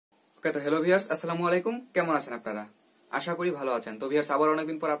ওকে, তো hello viewers, আসসালামু আলাইকুম। কেমন আছেন আপনারা? আশা করি ভালো আছেন। তো ভিউয়ার্স, আবার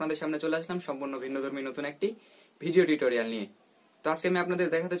অনেকদিন পর আপনাদের সামনে চলে আসলাম সম্পূর্ণ ভিন্নধর্মী নতুন একটি ভিডিও টিউটোরিয়াল নিয়ে। তো আজকে আমি আপনাদের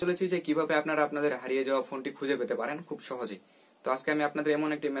দেখাতে চলেছি যে কিভাবে আপনারা আপনাদের হারিয়ে যাওয়া ফোনটি খুঁজে পেতে পারেন খুব সহজেই। তো আজকে আমি আপনাদের এমন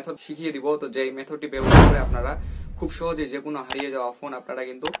একটি মেথড শিখিয়ে দিব, তো যেই মেথডটি ব্যবহার করে আপনারা খুব সহজেই যে কোনো হারিয়ে যাওয়া ফোন আপনারা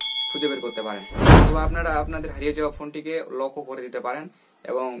কিন্তু খুঁজে বের করতে পারেন। তো আপনারা আপনাদের হারিয়ে যাওয়া ফোনটিকে লকও করে দিতে পারেন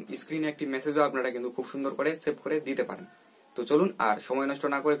এবং স্ক্রিনে একটি মেসেজও আপনারা কিন্তু খুব সুন্দর করে সেভ করে দিতে পারেন। তো চলুন আর সময় নষ্ট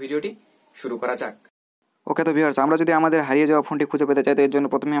না করে ভিডিওটি শুরু করা যাক। ওকে, তো ভিউয়ার্স, আমরা যদি আমাদের হারিয়ে যাওয়া ফোনটি খুঁজে পেতে চাই, তো এর জন্য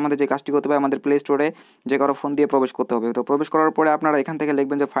প্রথমে আমাদের যে কাজটি করতে হবে, আমাদের প্লে স্টোরে যে কারো ফোন দিয়ে প্রবেশ করতে হবে। তো প্রবেশ করার পরে আপনারা এখান থেকে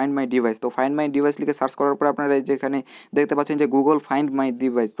লিখবেন যে ফাইন্ড মাই ডিভাইস। তো ফাইন্ড মাই ডিভাইস লিখে সার্চ করার পরে আপনারা এই যেখানে দেখতে পাচ্ছেন যে গুগল ফাইন্ড মাই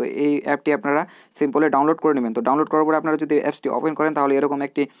ডিভাইস, তো এই অ্যাপটি আপনারা সিম্পলি ডাউনলোড করে নেবেন। তো ডাউনলোড করার পরে আপনারা যদি অ্যাপসটি ওপেন করেন তাহলে এরকম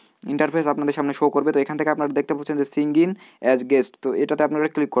একটি ইন্টারফেস আপনাদের সামনে শো করবে। তো এখান থেকে আপনারা দেখতে পাচ্ছেন যে সিং ইন অ্যাজ গেস্ট, তো এটাতে আপনারা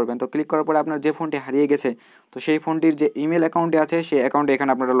ক্লিক করবেন। তো ক্লিক করার পরে আপনার যে ফোনটি হারিয়ে গেছে, তো সেই ফোনটির যে ইমেল অ্যাকাউন্টে আছে সেই অ্যাকাউন্টে এখানে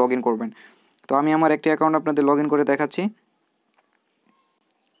আপনারা লগ ইন করবেন। তো আমি আমার একটি অ্যাকাউন্ট আপনাদের লগ ইন করে দেখাচ্ছি।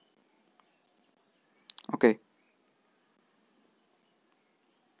 ওকে,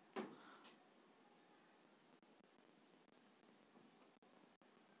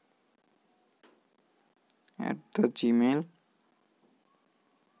 at the Gmail,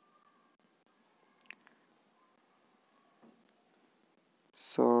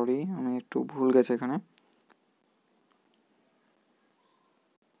 সরি আমি একটু ভুল গেছে এখানে।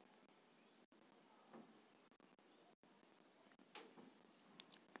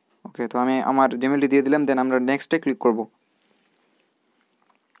 ওকে, তো আমি আমার জিমেলটি দিয়ে দিলাম, দেন আমরা নেক্সটে ক্লিক করব।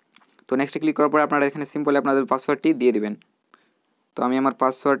 তো নেক্সটে ক্লিক করার পরে আপনারা এখানে সিম্পলি আপনাদের পাসওয়ার্ডটি দিয়ে দিবেন। তো আমি আমার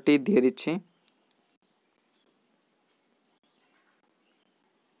পাসওয়ার্ডটি দিয়ে দিচ্ছি।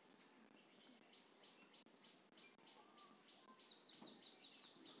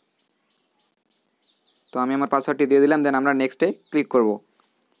 তো আমি আমার পাসওয়ার্ডটি দিয়ে দিলাম, দেন আমরা নেক্সটে ক্লিক করব।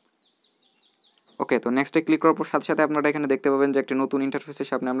 ওকে, তো নেক্সটে ক্লিক করার পর সাথে সাথে আপনারা এখানে দেখতে পাবেন যে একটি নতুন ইন্টারফেসের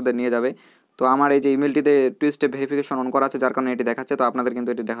সামনে আপনাদের নিয়ে যাবে। তো আমার এই যে ইমেলটিতে 2 স্টেপ ভেরিফিকেশন অন করা আছে, যার কারণে এটি দেখাচ্ছে, তো আপনাদের কিন্তু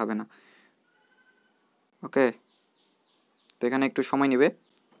এটি দেখাবে না। ওকে, তো এখানে একটু সময় নেবে।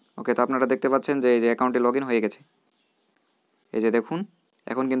 ওকে, তো আপনারা দেখতে পাচ্ছেন যে এই যে অ্যাকাউন্টে লগ ইন হয়ে গেছে। এই যে দেখুন,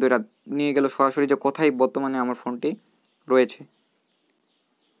 এখন কিন্তু এটা নিয়ে গেল সরাসরি যে কোথায় বর্তমানে আমার ফোনটি রয়েছে।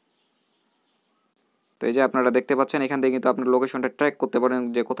 তো এই যে আপনারা দেখতে পাচ্ছেন, এখান থেকে কিন্তু আপনার লোকেশনটা ট্র্যাক করতে পারেন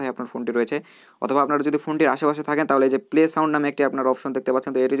যে কোথায় আপনার ফোনটি রয়েছে। অথবা আপনারা যদি ফোনটির আশেপাশে থাকেন তাহলে এই যে প্লে সাউন্ড নামে একটি আপনার অপশন দেখতে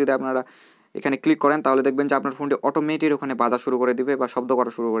পাচ্ছেন, তো এটি যদি আপনারা এখানে ক্লিক করেন তাহলে দেখবেন যে আপনার ফোনটি অটোমেটিক ওখানে বাজা শুরু করে দিবে বা শব্দ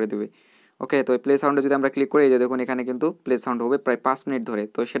করা শুরু করে দিবে। ওকে, তো এই প্লে সাউন্ডে যদি আমরা ক্লিক করি, এই যে দেখুন এখানে কিন্তু প্লে সাউন্ড হবে প্রায় 5 মিনিট ধরে,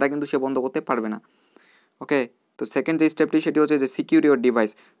 তো সেটা কিন্তু সে বন্ধ করতে পারবে না। ওকে, তো সেকেন্ড যে স্টেপটি সেটি হচ্ছে যে সিকিউর ইওর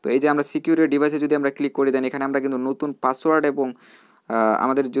ডিভাইস। তো এই যে আমরা সিকিউর ইওর ডিভাইসে যদি আমরা ক্লিক করি, দেন এখানে আমরা কিন্তু নতুন পাসওয়ার্ড এবং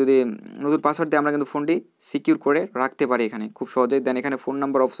আমাদের যদি নতুন পাসওয়ার্ড দিয়ে আমরা কিন্তু ফোনটি সিকিউর করে রাখতে পারি এখানে খুব সহজেই। দেন এখানে ফোন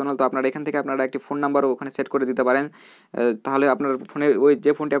নাম্বার অপশনাল, তো আপনারা এখান থেকে আপনারা একটি ফোন নাম্বারও ওখানে সেট করে দিতে পারেন। তাহলে আপনার ফোনে ওই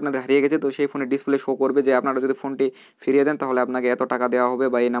যে ফোনটি আপনাদের হারিয়ে গেছে, তো সেই ফোনের ডিসপ্লে শো করবে যে আপনারা যদি ফোনটি ফিরিয়ে দেন তাহলে আপনাকে এত টাকা দেওয়া হবে,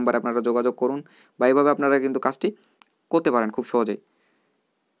 বা এই নাম্বারে আপনারা যোগাযোগ করুন, বা এইভাবে আপনারা কিন্তু কাজটি করতে পারেন খুব সহজেই।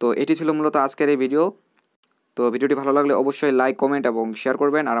 তো এটি ছিল মূলত আজকের এই ভিডিও। তো ভিডিওটি ভালো লাগলে অবশ্যই লাইক, কমেন্ট এবং শেয়ার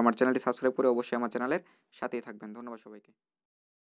করবেন, আর আমার চ্যানেলটি সাবস্ক্রাইব করে অবশ্যই আমার চ্যানেলের সাথেই থাকবেন। ধন্যবাদ সবাইকে।